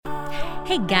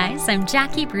Hey guys, I'm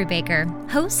Jackie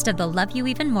Brubaker, host of the Love You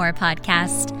Even More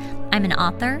podcast. I'm an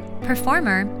author,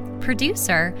 performer,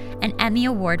 producer, and Emmy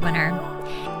Award winner.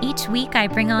 Each week, I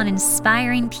bring on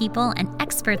inspiring people and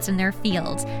experts in their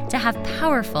field to have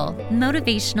powerful,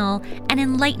 motivational, and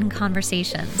enlightened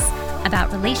conversations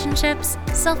about relationships,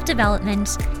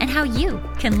 self-development, and how you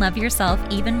can love yourself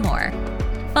even more.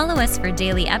 Follow us for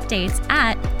daily updates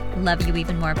at Love You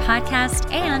Even More podcast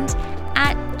and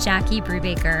at Jackie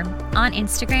Brubaker on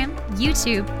Instagram,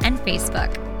 YouTube, and Facebook.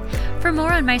 For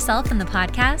more on myself and the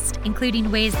podcast,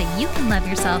 including ways that you can love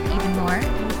yourself even more,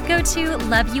 go to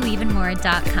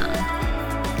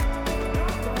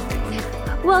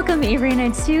loveyouevenmore.com. Welcome,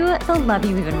 Irina, to the Love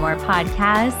You Even More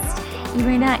podcast.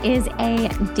 Irina is a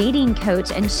dating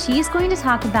coach, and she's going to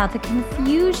talk about the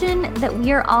confusion that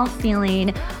we are all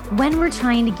feeling when we're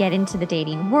trying to get into the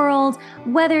dating world,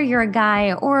 whether you're a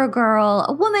guy or a girl,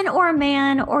 a woman or a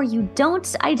man, or you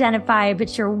don't identify,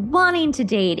 but you're wanting to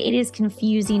date. It is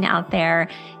confusing out there,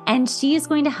 and she is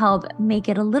going to help make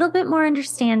it a little bit more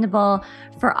understandable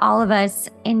for all of us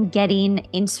in getting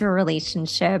into a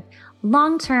relationship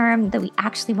long-term that we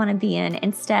actually want to be in,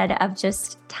 instead of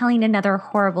just telling another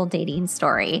horrible dating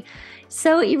story.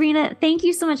 So Irina, thank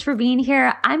you so much for being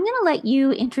here. I'm going to let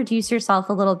you introduce yourself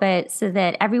a little bit so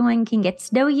that everyone can get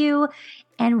to know you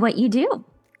and what you do.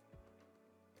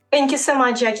 Thank you so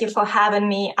much, Jackie, for having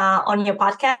me on your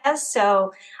podcast.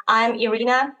 So I'm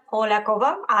Irina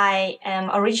Polakova. I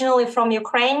am originally from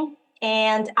Ukraine,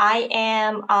 and I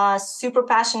am a super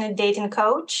passionate dating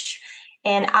coach.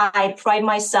 And I pride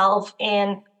myself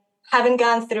in having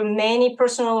gone through many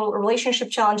personal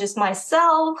relationship challenges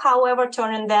myself, however,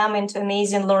 turning them into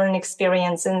amazing learning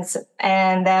experiences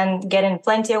and then getting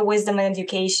plenty of wisdom and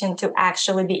education to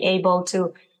actually be able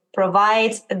to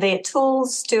provide the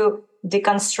tools to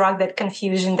deconstruct that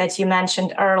confusion that you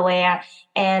mentioned earlier.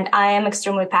 And I am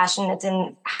extremely passionate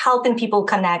in helping people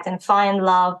connect and find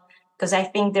love, because I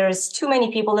think there's too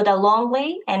many people that are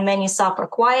lonely and many suffer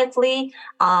quietly,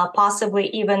 possibly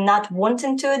even not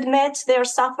wanting to admit they're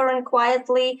suffering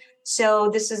quietly. So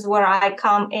this is where I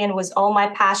come in with all my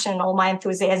passion, all my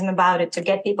enthusiasm about it, to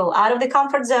get people out of the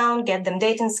comfort zone, get them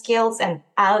dating skills, and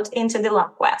out into the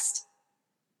love quest.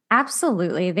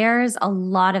 Absolutely. There's a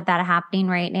lot of that happening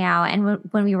right now. And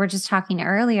when we were just talking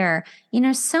earlier,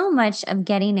 so much of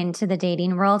getting into the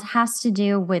dating world has to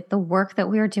do with the work that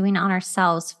we are doing on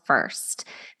ourselves first,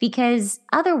 because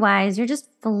otherwise you're just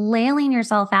flailing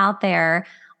yourself out there,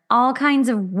 all kinds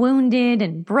of wounded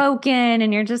and broken.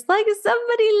 And you're just like,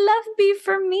 somebody love me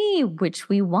for me, which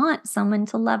we want someone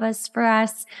to love us for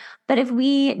us. But if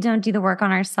we don't do the work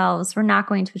on ourselves, we're not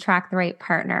going to attract the right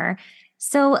partner.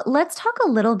 So let's talk a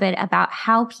little bit about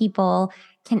how people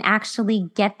can actually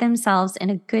get themselves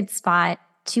in a good spot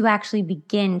to actually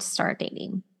begin to start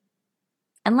dating.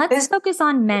 And let's focus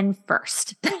on men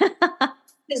first. This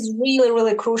is really,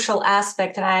 really crucial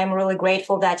aspect. And I'm really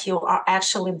grateful that you are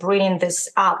actually bringing this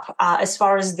up as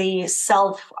far as the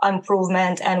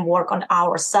self-improvement and work on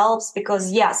ourselves,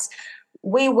 because yes,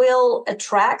 we will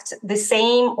attract the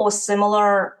same or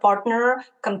similar partner,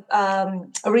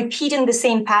 repeating the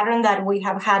same pattern that we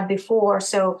have had before.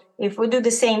 So if we do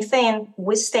the same thing,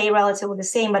 we stay relatively the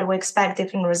same, but we expect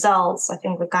different results. I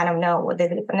think we kind of know what the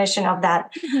definition of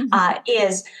that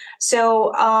is.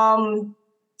 So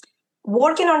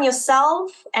working on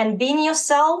yourself and being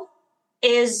yourself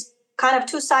is kind of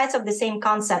two sides of the same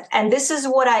concept. And this is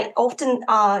what I often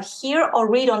hear or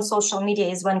read on social media,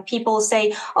 is when people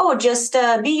say, oh, just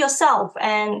be yourself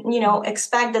and,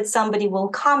 expect that somebody will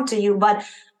come to you. But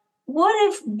what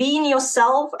if being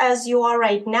yourself as you are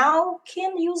right now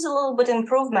can use a little bit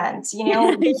improvement?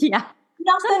 Yeah.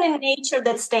 Nothing in nature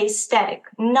that stays static.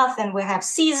 Nothing. We have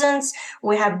seasons,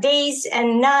 we have days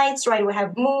and nights, right? We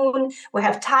have moon, we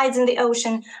have tides in the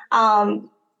ocean.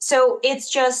 So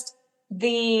it's just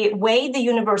the way the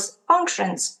universe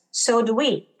functions, so do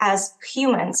we as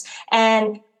humans.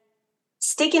 And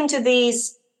sticking to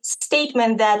this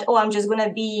statement that, oh, I'm just going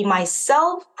to be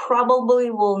myself,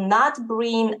 probably will not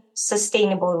bring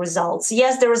sustainable results.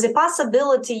 Yes, there is a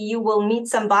possibility you will meet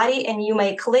somebody and you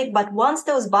may click, but once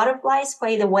those butterflies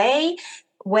fade away,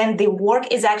 when the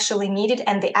work is actually needed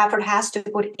and the effort has to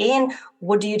put in,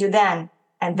 what do you do then?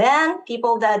 And then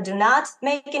people that do not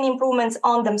make any improvements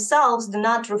on themselves, do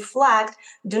not reflect,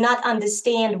 do not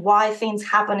understand why things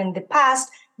happen in the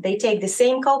past, they take the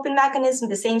same coping mechanism,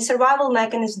 the same survival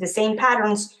mechanism, the same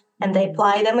patterns, and they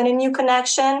apply them in a new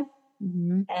connection.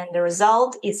 Mm-hmm. And the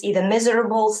result is either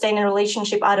miserable, staying in a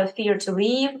relationship out of fear to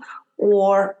leave,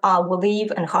 or will leave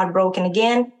and heartbroken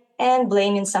again and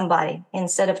blaming somebody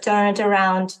instead of turning it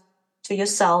around, to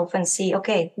yourself and see,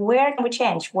 okay, where can we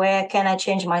change? Where can I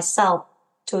change myself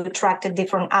to attract a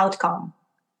different outcome?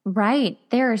 Right.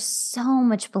 There is so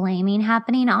much blaming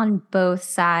happening on both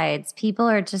sides. People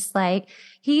are just like,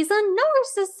 he's a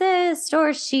narcissist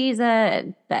or she's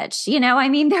a bitch. I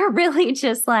mean, they're really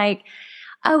just like,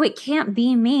 oh, it can't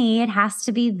be me. It has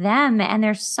to be them. And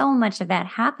there's so much of that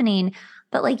happening.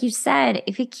 But like you said,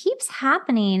 if it keeps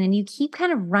happening and you keep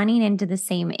kind of running into the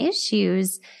same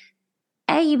issues,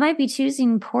 you might be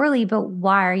choosing poorly, but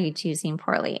why are you choosing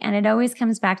poorly? And it always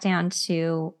comes back down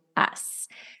to us.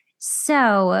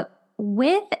 So,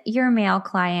 with your male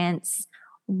clients,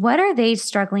 what are they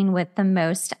struggling with the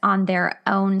most on their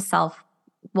own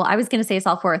well, I was going to say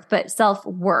self-worth, but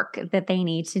self-work that they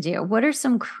need to do? What are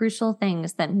some crucial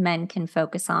things that men can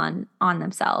focus on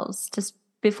themselves just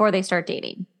before they start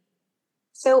dating?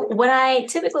 So when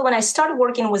I started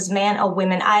working with men or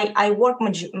women, I work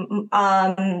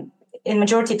in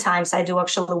majority times I do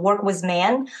actually work with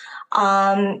men.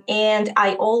 And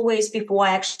I always, before I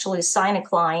actually sign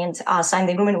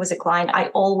the agreement with a client, I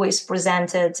always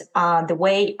presented the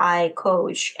way I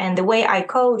coach. And the way I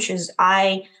coach is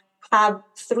I have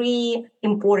three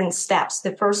important steps.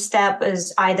 The first step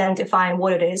is identifying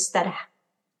what it is that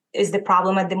is the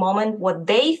problem at the moment, what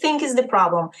they think is the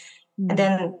problem. And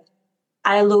then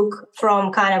I look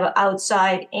from kind of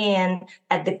outside in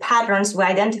at the patterns. We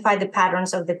identify the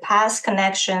patterns of the past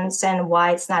connections and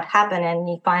why it's not happening.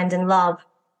 You find in love,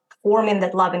 forming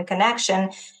that love and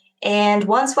connection. And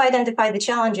once we identify the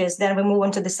challenges, then we move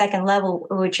on to the second level,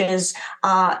 which is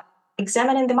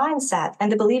examining the mindset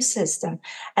and the belief system.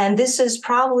 And this is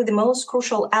probably the most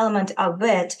crucial element of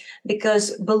it,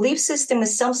 because belief system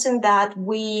is something that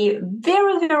we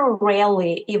very, very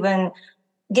rarely even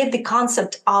get the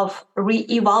concept of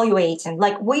re-evaluating.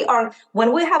 Like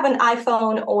when we have an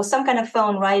iPhone or some kind of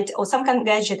phone, right, or some kind of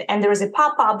gadget, and there is a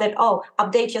pop-up that, oh,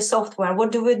 update your software.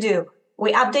 What do?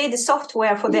 We update the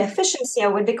software for the efficiency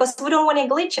of it because we don't want any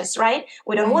glitches, right?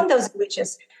 We don't want those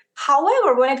glitches.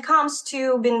 However, when it comes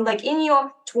to being like in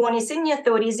your 20s, in your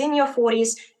 30s, in your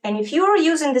 40s, and if you're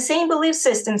using the same belief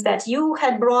systems that you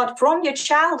had brought from your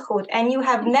childhood and you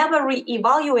have never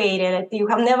re-evaluated it, you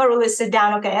have never really sit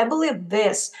down, okay, I believe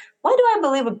this. Why do I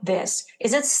believe this?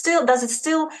 Does it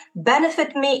still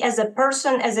benefit me as a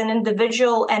person, as an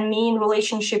individual, and me in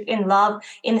relationship, in love,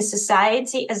 in a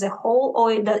society as a whole,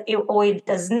 or it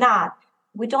does not?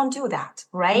 We don't do that,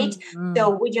 right? Mm-hmm. So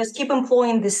we just keep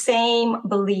employing the same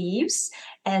beliefs.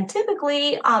 And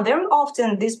typically, very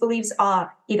often, these beliefs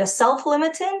are either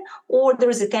self-limiting or there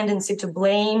is a tendency to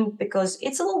blame, because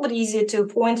it's a little bit easier to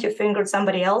point your finger at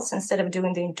somebody else instead of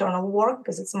doing the internal work,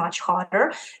 because it's much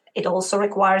harder. It also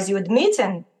requires you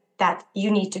admitting that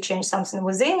you need to change something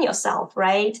within yourself,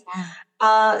 right?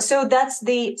 Yeah. So that's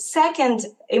the second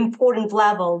important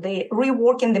level, the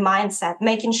reworking the mindset,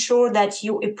 making sure that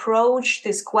you approach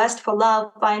this quest for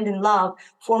love, finding love,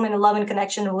 forming a love and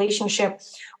connection relationship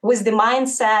with the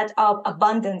mindset of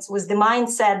abundance, with the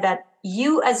mindset that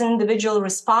you as an individual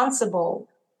responsible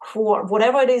for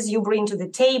whatever it is you bring to the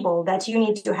table, that you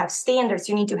need to have standards,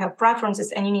 you need to have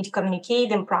preferences, and you need to communicate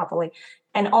them properly.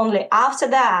 And only after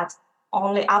that,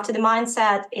 only after the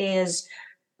mindset is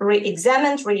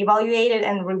re-examined, re-evaluated,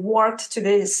 and reworked to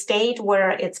the state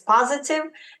where it's positive.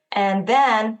 And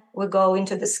then we go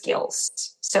into the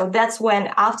skills. So that's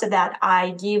when, after that,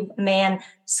 I give men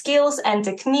skills and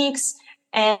techniques.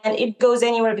 And it goes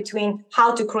anywhere between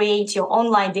how to create your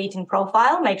online dating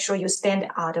profile, make sure you stand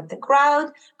out of the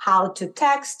crowd, how to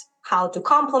text, how to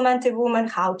compliment a woman,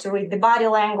 how to read the body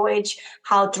language,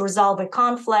 how to resolve a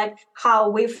conflict,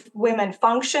 how women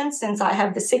function. Since I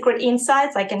have the secret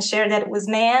insights, I can share that with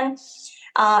men,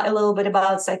 a little bit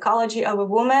about psychology of a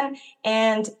woman.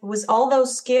 And with all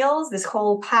those skills, this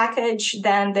whole package,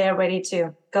 then they're ready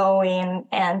to go in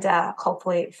and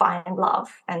hopefully find love.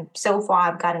 And so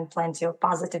far, I've gotten plenty of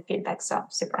positive feedback, so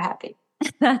I'm super happy.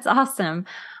 That's awesome.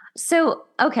 So,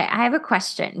 okay, I have a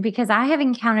question, because I have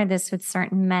encountered this with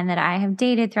certain men that I have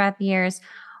dated throughout the years,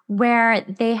 where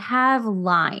they have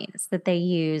lines that they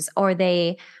use, or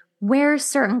they wear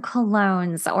certain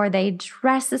colognes, or they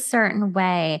dress a certain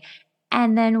way.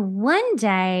 And then one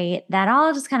day that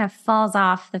all just kind of falls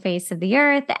off the face of the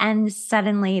earth, and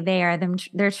suddenly they are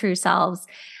their true selves.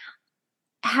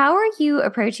 How are you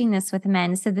approaching this with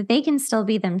men so that they can still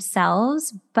be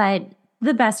themselves, but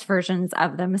the best versions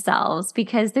of themselves?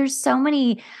 Because there's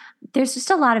just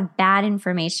a lot of bad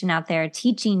information out there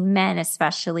teaching men,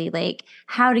 especially, like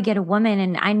how to get a woman.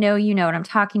 And I know you know what I'm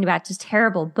talking about, just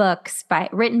terrible books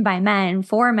written by men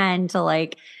for men to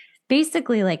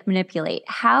basically manipulate.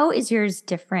 How is yours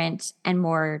different and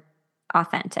more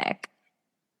authentic?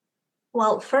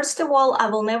 Well, first of all, I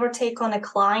will never take on a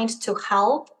client to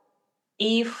help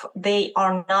if they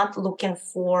are not looking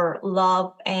for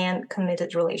love and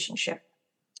committed relationship.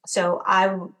 So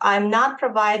I'm not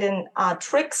providing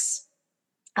tricks.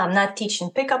 I'm not teaching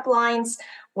pickup lines.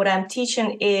 What I'm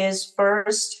teaching is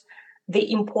first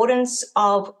the importance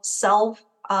of self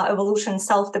evolution,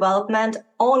 self development,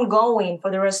 ongoing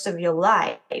for the rest of your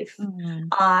life.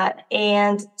 Mm-hmm.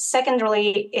 And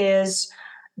secondly is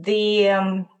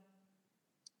the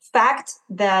fact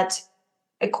that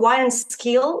acquiring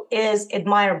skill is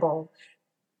admirable.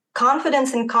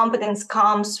 Confidence and competence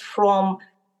comes from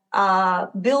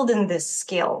building this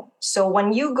skill. So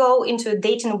when you go into a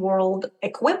dating world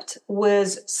equipped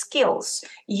with skills,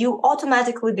 you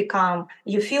automatically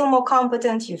you feel more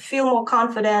competent, you feel more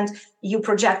confident, you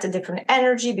project a different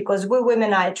energy because we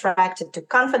women are attracted to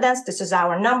confidence. This is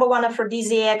our number one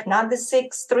aphrodisiac, not the 3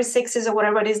 6s or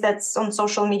whatever it is that's on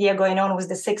social media going on with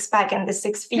the 6-pack and the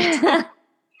 6 feet.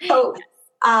 So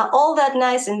all that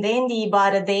nice and dandy,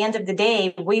 but at the end of the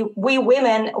day, we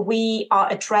women, we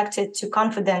are attracted to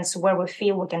confidence where we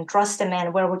feel we can trust a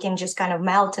man, where we can just kind of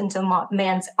melt into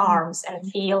man's arms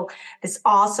and feel this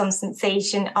awesome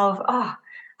sensation of, oh,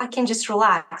 I can just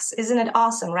relax. Isn't it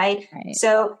awesome, right?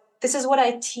 So this is what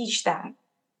I teach them.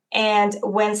 And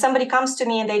when somebody comes to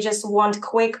me and they just want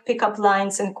quick pickup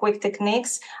lines and quick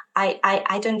techniques,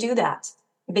 I don't do that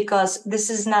because this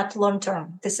is not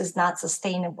long-term. This is not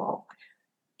sustainable.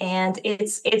 And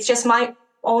it's just my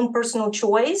own personal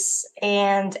choice.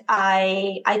 And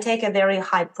I take a very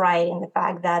high pride in the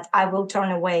fact that I will turn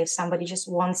away if somebody just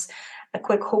wants a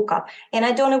quick hookup. And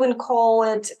I don't even call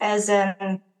it as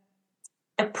an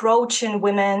approaching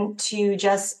women to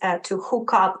just to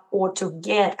hook up or to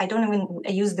get. I don't even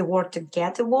use the word to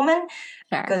get a woman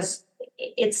because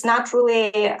it's not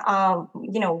really,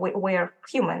 we're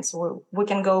humans. We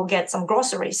can go get some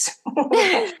groceries.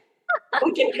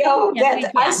 We can go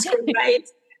get ice cream, right?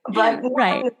 But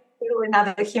not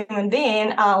another human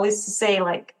being, let's say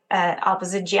like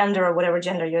opposite gender or whatever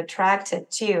gender you're attracted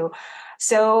to.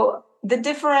 So the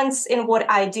difference in what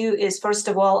I do is, first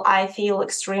of all, I feel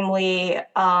extremely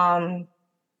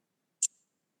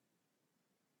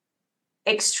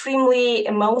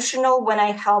emotional when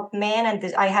I help men,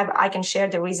 and I can share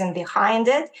the reason behind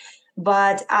it.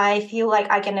 But I feel like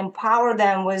I can empower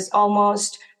them with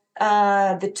almost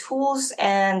the tools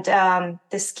and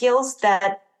the skills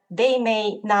that they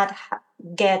may not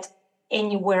get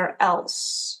anywhere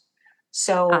else.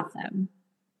 So awesome.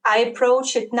 I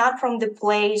approach it not from the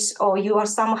place, oh, you are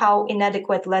somehow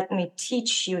inadequate, let me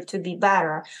teach you to be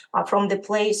better, from the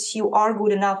place you are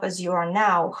good enough as you are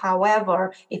now.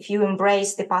 However, if you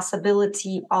embrace the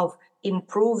possibility of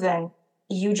improving,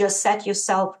 you just set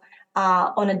yourself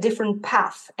on a different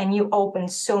path, and you open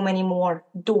so many more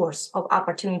doors of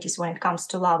opportunities when it comes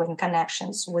to love and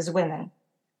connections with women.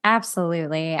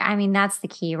 Absolutely. I mean, that's the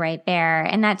key right there.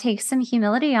 And that takes some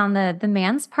humility on the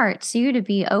man's part too, to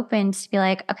be open to be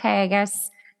like, okay, I guess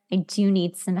I do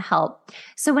need some help.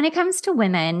 So when it comes to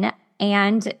women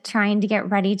and trying to get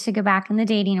ready to go back in the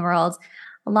dating world,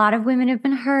 a lot of women have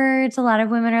been hurt. A lot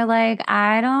of women are like,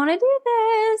 I don't want to do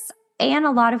this. And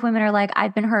a lot of women are like,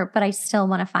 I've been hurt, but I still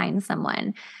want to find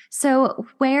someone. So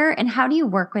where and how do you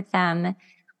work with them?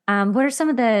 What are some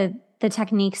of the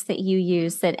techniques that you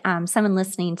use that someone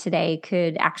listening today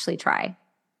could actually try?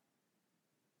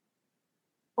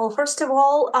 Well, first of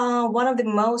all, one of the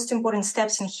most important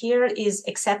steps in here is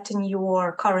accepting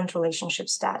your current relationship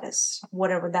status,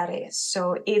 whatever that is.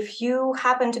 So if you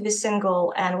happen to be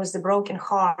single and with the broken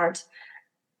heart,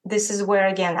 this is where,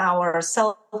 again, our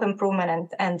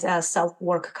self-improvement and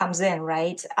self-work comes in,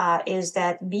 right? Is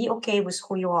that be okay with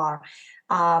who you are.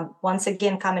 Once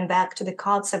again, coming back to the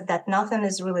concept that nothing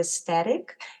is really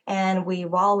static, and we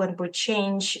evolve and we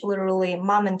change literally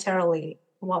momentarily,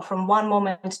 well, from one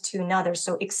moment to another.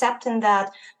 So accepting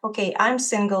that, okay, I'm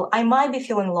single, I might be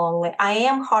feeling lonely, I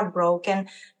am heartbroken,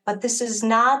 but this is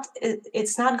not,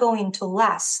 it's not going to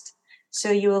last.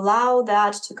 So you allow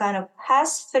that to kind of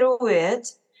pass through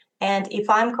it. And if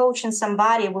I'm coaching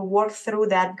somebody, we'll work through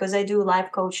that because I do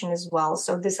life coaching as well.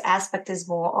 So this aspect is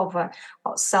more of a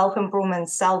self-improvement,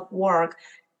 self-work.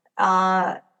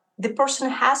 The person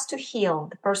has to heal.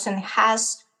 The person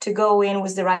has to go in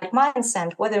with the right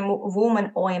mindset, whether a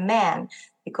woman or a man,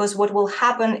 because what will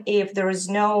happen if there is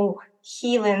no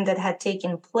healing that had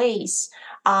taken place,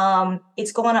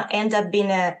 it's going to end up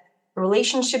being a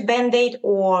relationship band-aid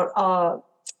or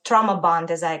trauma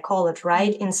bond, as I call it,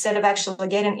 right? Instead of actually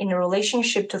getting in a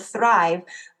relationship to thrive,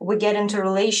 we get into a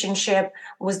relationship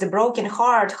with the broken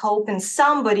heart, hoping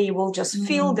somebody will just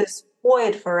fill this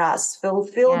void for us. Fill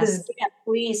this Yes. gap,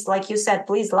 please. Like you said,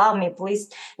 please love me. Please,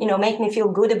 make me feel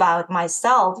good about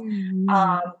myself.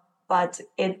 Mhm. But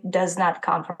it does not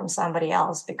come from somebody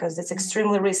else, because it's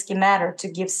extremely risky matter to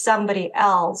give somebody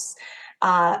else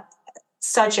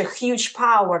such a huge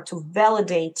power to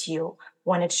validate you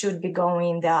when it should be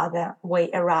going the other way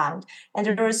around. And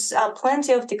there's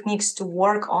plenty of techniques to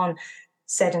work on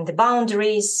setting the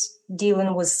boundaries,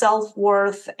 dealing with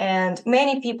self-worth. And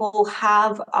many people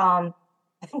have,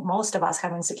 I think most of us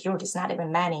have insecurities, not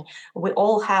even many. We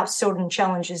all have certain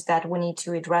challenges that we need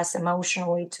to address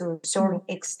emotionally to a certain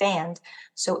extent.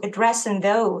 So addressing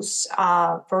those,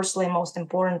 firstly, most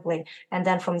importantly, and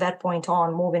then from that point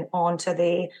on, moving on to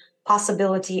the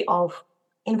possibility of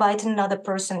inviting another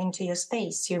person into your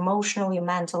space, your emotional, your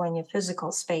mental, and your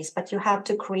physical space. But you have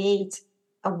to create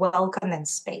a welcoming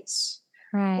space.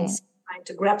 Right. Instead of trying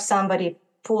to grab somebody,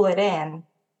 pull it in,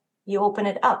 you open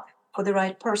it up for the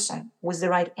right person with the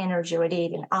right energy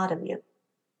radiating out of you.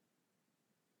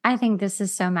 I think this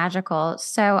is so magical.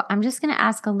 So I'm just going to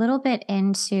ask a little bit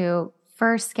into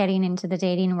first getting into the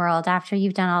dating world after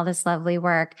you've done all this lovely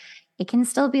work. It can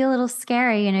still be a little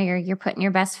scary. You're putting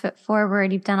your best foot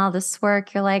forward. You've done all this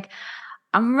work. You're like,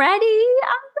 I'm ready.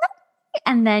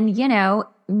 And then,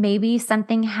 maybe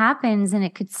something happens and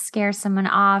it could scare someone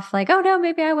off, like, oh no,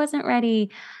 maybe I wasn't ready.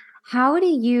 How do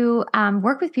you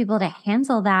work with people to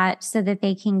handle that so that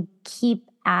they can keep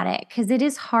at it? Because it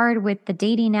is hard with the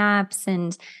dating apps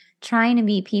and trying to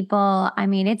meet people. I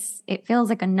mean, it feels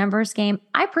like a numbers game.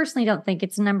 I personally don't think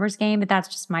it's a numbers game, but that's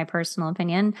just my personal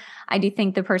opinion. I do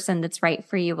think the person that's right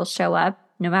for you will show up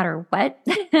no matter what.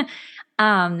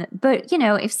 But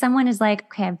if someone is like,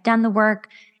 okay, I've done the work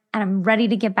and I'm ready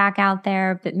to get back out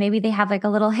there, but maybe they have like a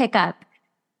little hiccup,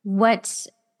 what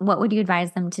would you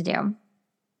advise them to do?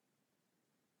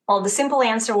 Well, the simple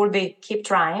answer would be keep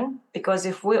trying, because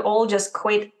if we all just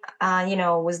quit,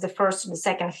 with the first or the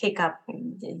second hiccup,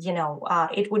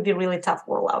 it would be really tough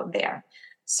world out there.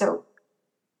 So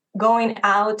going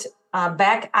out,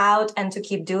 back out, and to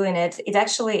keep doing it,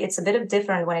 it's a bit of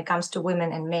different when it comes to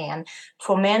women and men.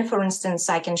 For men, for instance,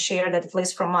 I can share that, at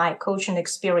least from my coaching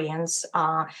experience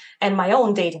and my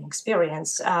own dating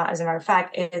experience, as a matter of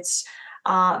fact, it's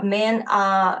men,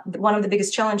 one of the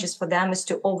biggest challenges for them is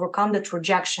to overcome that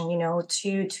rejection,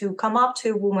 to come up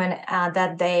to a woman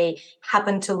that they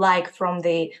happen to like from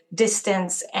the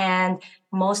distance. And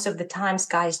most of the times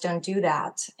guys don't do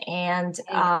that. And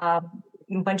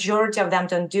majority of them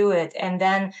don't do it. And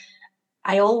then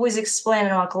I always explain,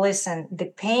 like, listen, the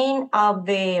pain of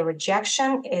the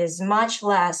rejection is much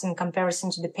less in comparison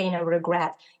to the pain of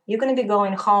regret. You're going to be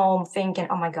going home thinking,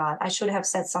 oh my God, I should have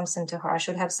said something to her. I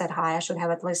should have said hi. I should have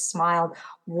at least smiled.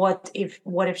 What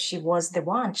if she was the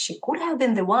one? She could have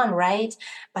been the one, right?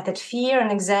 But that fear and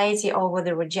anxiety over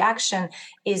the rejection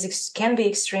can be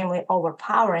extremely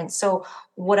overpowering. So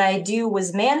what I do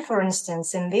with men, for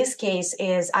instance, in this case,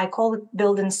 is I call it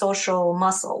building social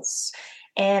muscles.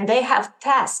 And they have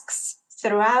tasks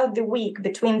throughout the week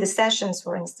between the sessions.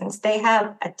 For instance, they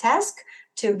have a task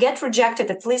to get rejected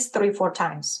at least 3-4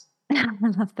 times. I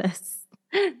love this.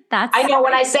 I know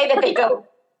when I say that, they go,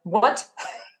 what?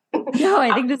 No,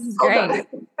 I think this is great.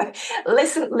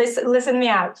 Listen me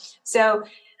out. So,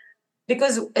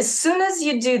 because as soon as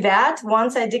you do that,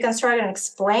 once I deconstruct and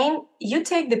explain, you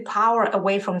take the power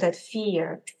away from that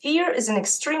fear. Fear is an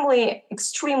extremely,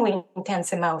 extremely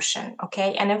intense emotion,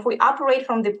 okay? And if we operate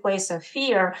from the place of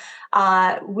fear,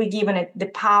 we're giving it the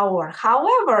power.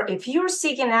 However, if you're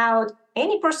seeking out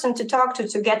any person to talk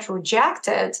to get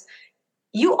rejected,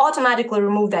 you automatically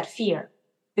remove that fear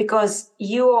because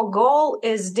your goal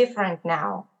is different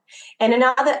now. And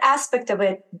another aspect of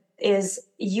it is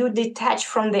you detach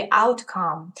from the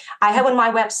outcome. I have on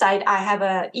my website, I have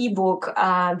an ebook,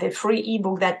 the free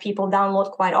ebook that people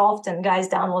download quite often, guys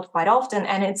download quite often,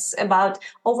 and it's about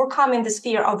overcoming this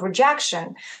fear of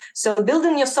rejection. So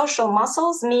building your social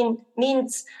muscles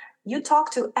means you talk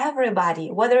to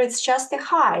everybody, whether it's just a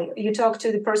hi, you talk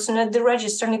to the person at the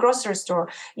register in the grocery store,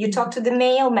 you talk to the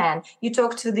mailman, you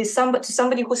talk to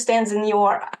somebody who stands in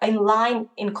line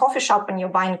in coffee shop and you're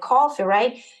buying coffee,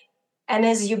 right? And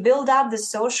as you build up the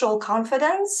social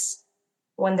confidence,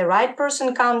 when the right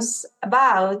person comes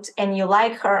about and you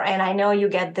like her, and I know you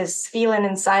get this feeling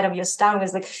inside of your stomach,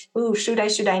 it's like, ooh, should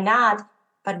I not?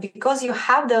 But because you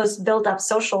have those built up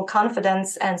social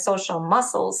confidence and social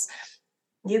muscles,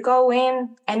 you go in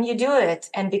and you do it.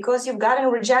 And because you've gotten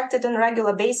rejected on a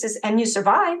regular basis and you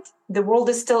survived, the world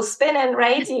is still spinning,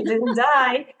 right? You didn't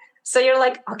die. So you're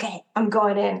like, okay, I'm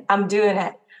going in, I'm doing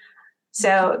it.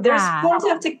 So there's plenty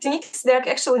of techniques. They're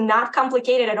actually not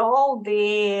complicated at all.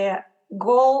 The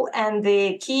goal, and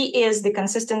the key is the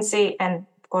consistency and,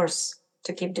 of course,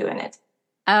 to keep doing it.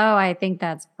 Oh, I think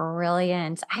that's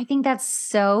brilliant. I think that's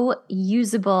so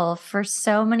usable for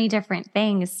so many different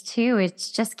things too.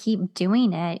 It's just keep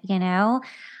doing it, you know?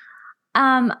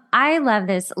 I love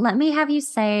this. Let me have you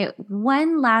say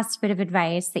one last bit of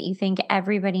advice that you think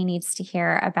everybody needs to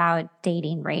hear about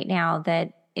dating right now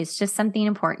that is just something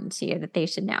important to you that they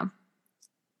should know.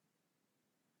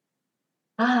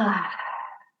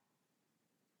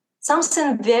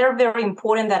 Something very, very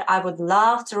important that I would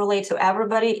love to relate to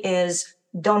everybody is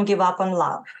don't give up on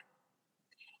love.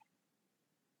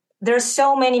 There's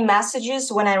so many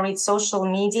messages when I read social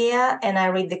media and I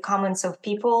read the comments of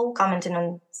people commenting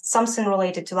on something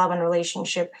related to love and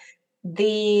relationship.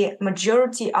 The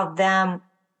majority of them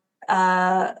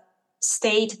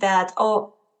state that,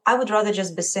 oh, I would rather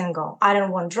just be single. I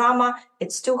don't want drama.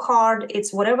 It's too hard.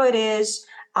 It's whatever it is.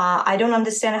 I don't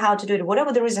understand how to do it.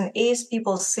 Whatever the reason is,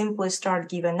 people simply start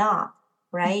giving up,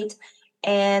 right?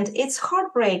 And it's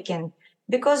heartbreaking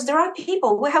because there are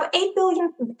people. We have 8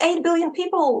 billion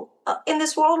people in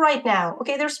this world right now.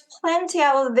 Okay, there's plenty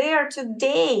out there to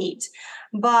date,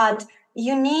 but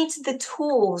you need the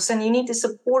tools and you need the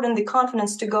support and the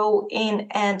confidence to go in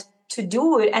and to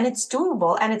do it. And it's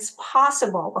doable and it's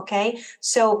possible. Okay,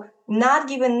 so not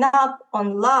giving up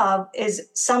on love is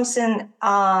something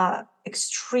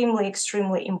extremely,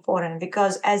 extremely important,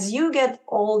 because as you get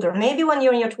older, maybe when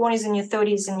you're in your 20s and your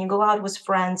 30s and you go out with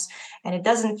friends and it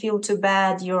doesn't feel too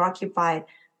bad, you're occupied.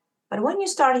 But when you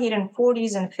start hitting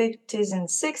 40s and 50s and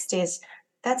 60s,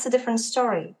 that's a different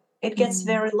story. It gets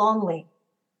very lonely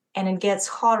and it gets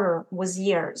harder with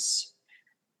years.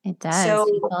 It does. So,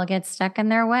 people get stuck in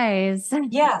their ways.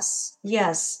 Yes.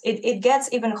 It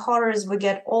gets even harder as we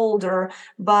get older,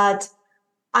 but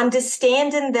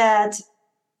understanding that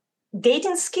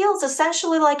dating skills,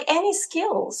 essentially like any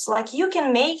skills, like you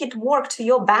can make it work to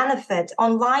your benefit.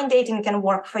 Online dating can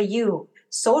work for you.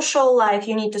 Social life,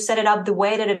 you need to set it up the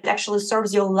way that it actually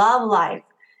serves your love life.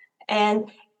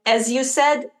 And as you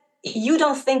said, you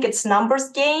don't think it's numbers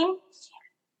game.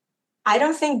 I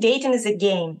don't think dating is a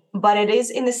game, but it is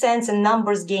in a sense a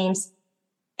numbers games.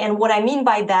 And what I mean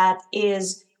by that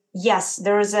is, yes,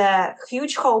 there is a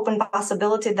huge hope and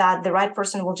possibility that the right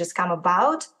person will just come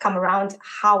around.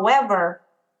 However,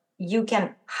 you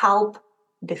can help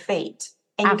the fate,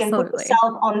 and you can put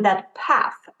yourself on that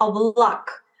path of luck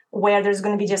where there's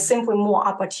going to be just simply more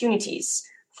opportunities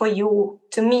for you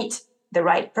to meet the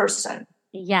right person.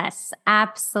 Yes,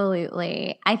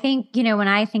 absolutely. I think, when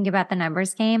I think about the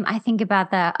numbers game, I think about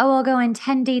I'll go on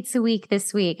 10 dates a week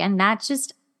this week. And that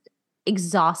just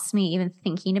exhausts me even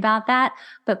thinking about that.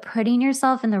 But putting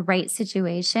yourself in the right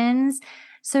situations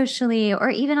socially or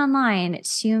even online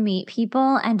to meet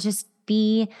people and just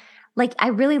be like, I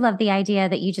really love the idea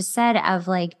that you just said of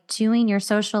like doing your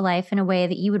social life in a way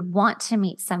that you would want to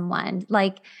meet someone.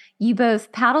 Like you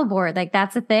both paddleboard, like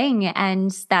that's a thing.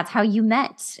 And that's how you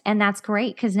met. And that's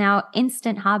great because now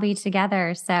instant hobby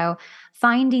together. So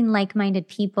finding like-minded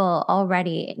people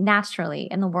already naturally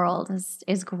in the world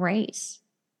is great.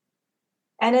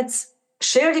 And it's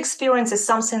shared experience is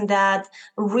something that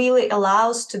really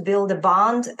allows to build a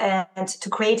bond and to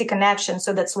create a connection.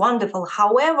 So that's wonderful.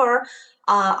 However,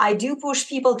 I do push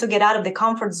people to get out of the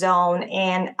comfort zone.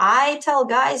 And I tell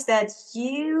guys that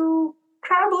you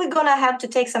probably going to have to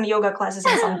take some yoga classes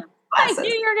and some classes. I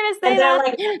knew you were going to say and they're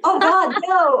like, oh God,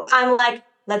 no. I'm like,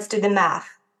 let's do the math.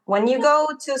 When you go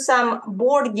to some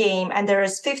board game and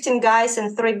there's 15 guys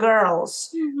and 3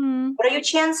 girls, what are your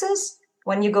chances?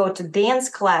 When you go to dance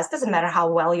class, doesn't matter how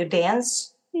well you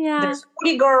dance. Yeah. There's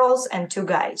 40 girls and 2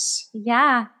 guys.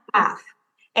 Yeah. Half.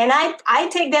 And I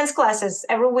take dance classes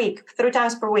every week, 3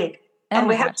 times per week. And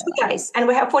we have 2 guys and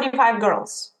we have 45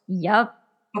 girls. Yep.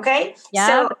 Okay. Yep.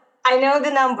 So I know the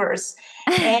numbers.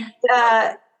 And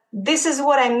this is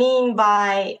what I mean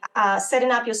by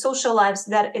setting up your social lives,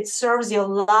 that it serves your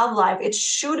love life. It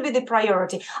should be the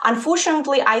priority.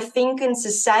 Unfortunately, I think in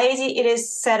society, it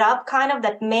is set up kind of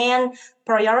that men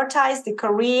prioritize the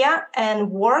career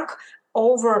and work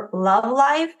over love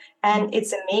life. And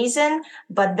it's amazing.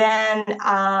 But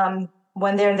then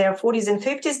when they're in their 40s and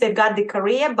 50s, they've got the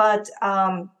career, but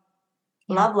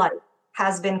love life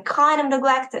has been kind of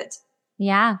neglected.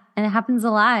 Yeah. And it happens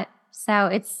a lot. So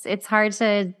it's hard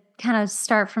to kind of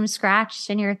start from scratch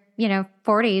in your,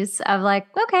 40s of like,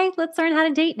 okay, let's learn how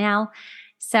to date now.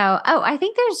 So, I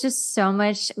think there's just so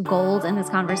much gold in this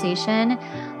conversation.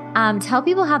 Tell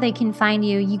people how they can find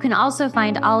you. You can also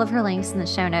find all of her links in the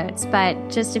show notes, but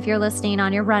just if you're listening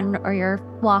on your run or your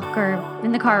walk or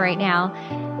in the car right now,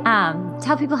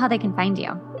 tell people how they can find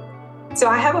you. So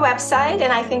I have a website,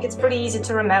 and I think it's pretty easy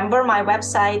to remember. My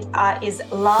website is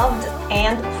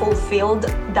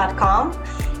lovedandfulfilled.com.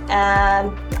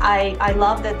 And I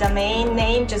love the domain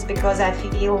name just because I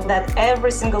feel that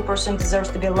every single person deserves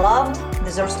to be loved,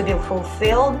 deserves to be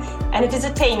fulfilled, and it is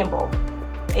attainable.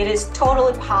 It is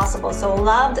totally possible. So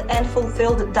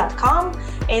lovedandfulfilled.com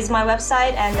is my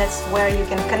website, and that's where you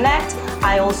can connect.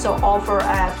 I also offer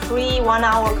a free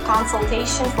 1-hour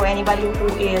consultation for anybody who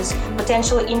is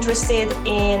potentially interested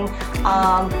in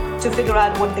to figure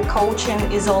out what the coaching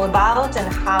is all about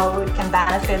and how it can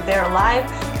benefit their life,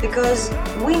 because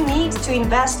we need to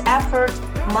invest effort,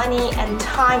 money, and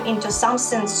time into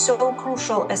something so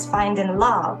crucial as finding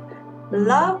love.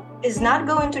 Love is not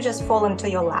going to just fall into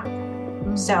your lap.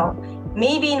 So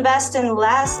maybe investing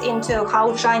less into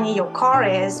how shiny your car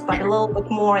is, but a little bit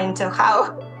more into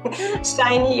how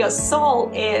shiny your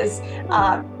soul is,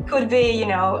 could be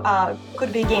a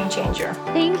game changer.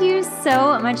 Thank you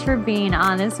so much for being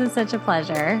on. This was such a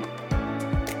pleasure.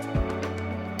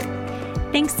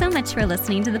 Thanks so much for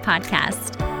listening to the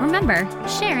podcast. Remember,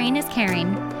 sharing is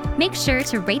caring. Make sure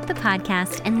to rate the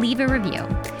podcast and leave a review.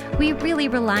 We really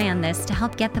rely on this to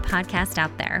help get the podcast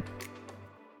out there.